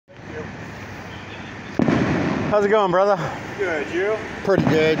How's it going, brother? Good, you? Pretty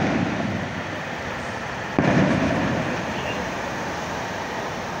good.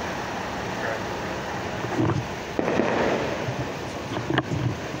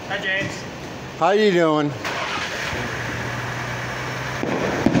 Hi, James. How you doing?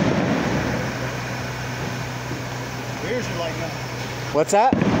 Where's your light up? What's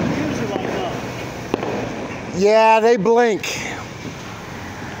that? Where's your light up? Yeah, they blink.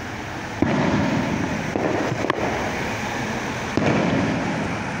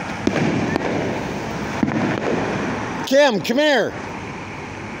 Kim, come here.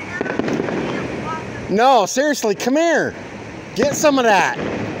 No, seriously, come here. Get some of that.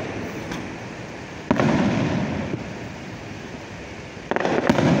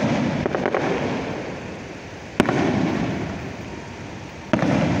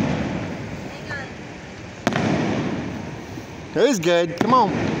 It was good. Come on.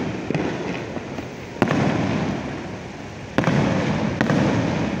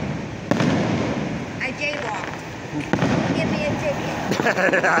 I jaywalked. Give me a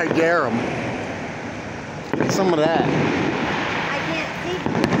ticket. I dare him. Get some of that. I can't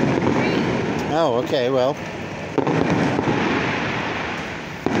see. Oh, okay, well.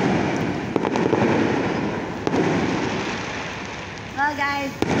 Well,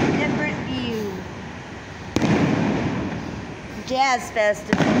 guys, different view. Jazz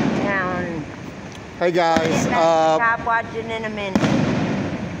Festival in town. Hey guys, Stop watching in a minute.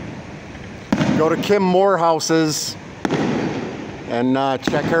 go to Kim Morehouse's and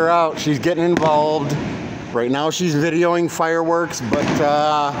check her out. She's getting involved. Right now she's videoing fireworks, but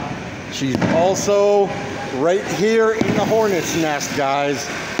she's also right here in the hornet's nest, guys.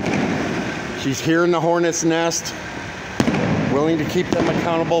 She's here in the hornet's nest, willing to keep them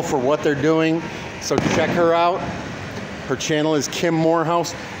accountable for what they're doing. So check her out. Her channel is Kim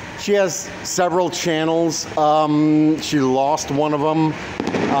Morehouse. She has several channels. She lost one of them.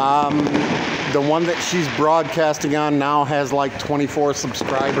 The one that she's broadcasting on now has like 24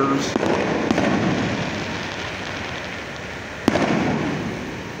 subscribers.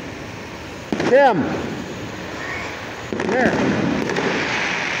 Kim, come here.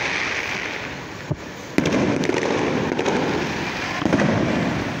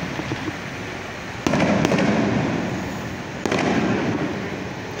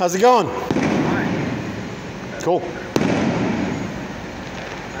 How's it going? Cool.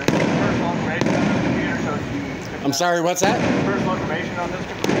 I'm sorry, what's that? Personal information on this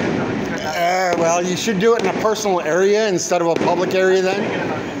computer, so you could Well, you should do it in a personal area instead of a public area then.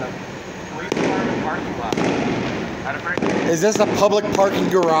 in the police department parking lot. Is this a public parking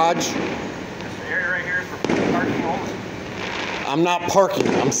garage? This area right here is for parking only. I'm not parking,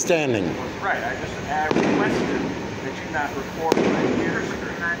 I'm standing. Right, I requested that you not record my computer screen.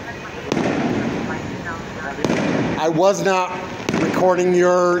 I was not recording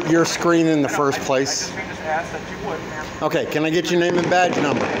your screen in the first place. I just asked that you would. Okay, can I get your name and badge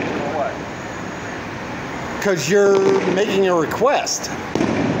number? For what? Because you're making a request,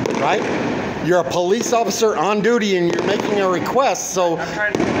 right? You're a police officer on duty and you're making a request, so... I'm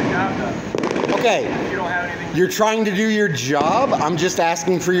trying to get my job done. Okay. If you don't have anything... You're trying to do your job? I'm just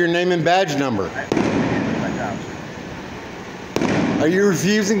asking for your name and badge number. I can't do my job, sir. Are you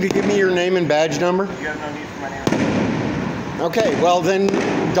refusing to give me your name and badge number? You have no need for my name. Okay, well then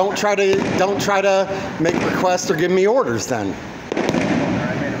don't try to make requests or give me orders then.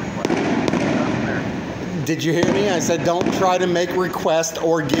 I made a request. Did you hear me? I said don't try to make requests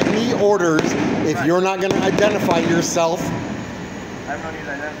or give me orders if you're not going to identify yourself. I have no need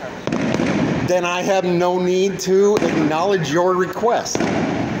to identify myself. Then I have no need to acknowledge your request. All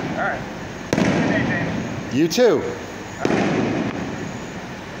right. Good day, James. You too.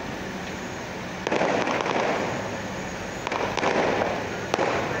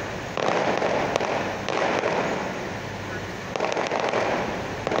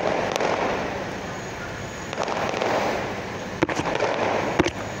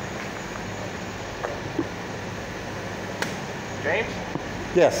 James,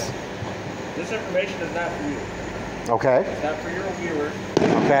 Yes. this information is not for you. Okay. It's not for your viewers.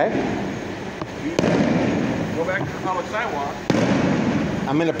 Okay. You go back to the public sidewalk.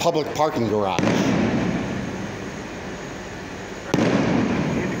 I'm in a public parking garage. You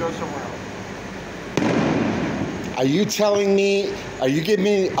need to go somewhere else. Are you telling me, are you giving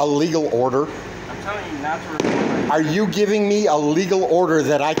me a legal order? I'm telling you not to record my... Are you giving me a legal order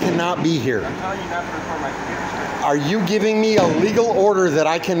that I cannot be here? I'm telling you not to record my computer screen. Are you giving me a legal order that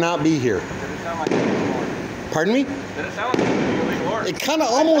I cannot be here? Did it sound like a legal order? Pardon me? Did it sound like a legal order? It kind of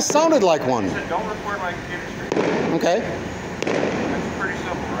almost sounded like one. You said don't record my computer screen. Okay. That's pretty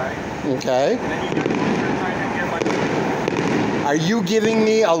simple, right? Okay. And then you do what you're trying to get Are you giving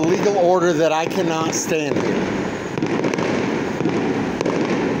me a legal order that I cannot stand here?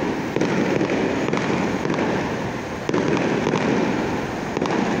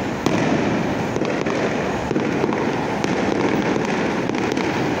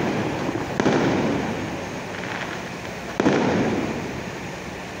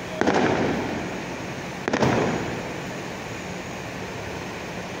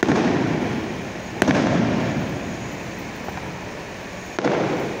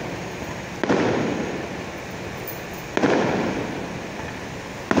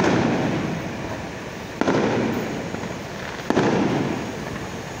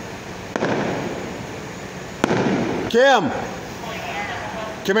 Kim,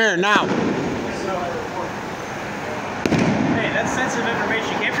 come here now. Hey, that's sensitive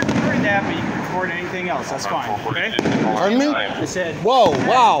information. You can't be recording that, but you can record anything else. That's fine. Okay? Pardon me? I said. Whoa,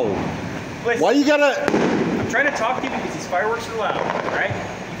 wow. Listen, Why you gotta? I'm trying to talk to you because these fireworks are loud, right?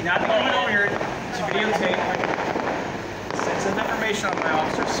 You cannot be coming over here to videotape sensitive information on my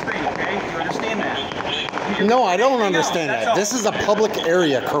officer's screen, okay? Do you understand that? No, I don't understand that. This is a public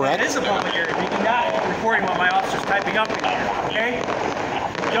area, correct? It is a public area, but you cannot be recording what my officer's typing up in here, okay?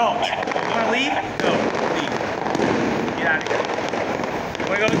 Don't. You want to leave? Go. Leave. Get out of here. You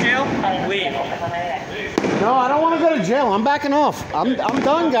want to go to jail? Leave. No, I don't want to go to jail. I'm backing off. I'm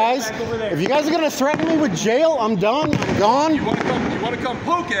done, guys. If you guys are gonna threaten me with jail, I'm done. I'm gone. You want to come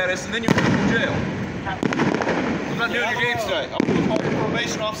poke at us, and then you go to jail. I'm not doing your games tonight. I'm going to call your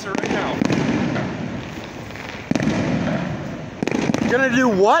probation officer right now. Gonna do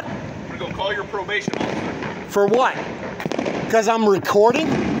what? I'm going to go call your probation officer. For what? Because I'm recording?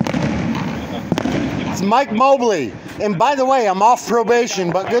 It's Mike Mobley. And by the way, I'm off probation,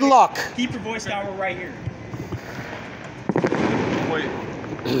 but good luck. Keep your voice down. We're right here. Wait.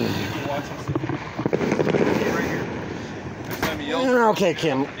 Watch him. Right here. Next time he yells. Okay,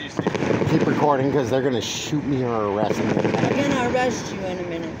 Kim. Keep recording because they're gonna shoot me or arrest me. They're gonna arrest you in a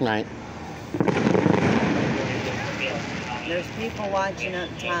minute. Right. There's people watching up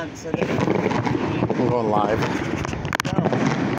top, so they're... I'm going live.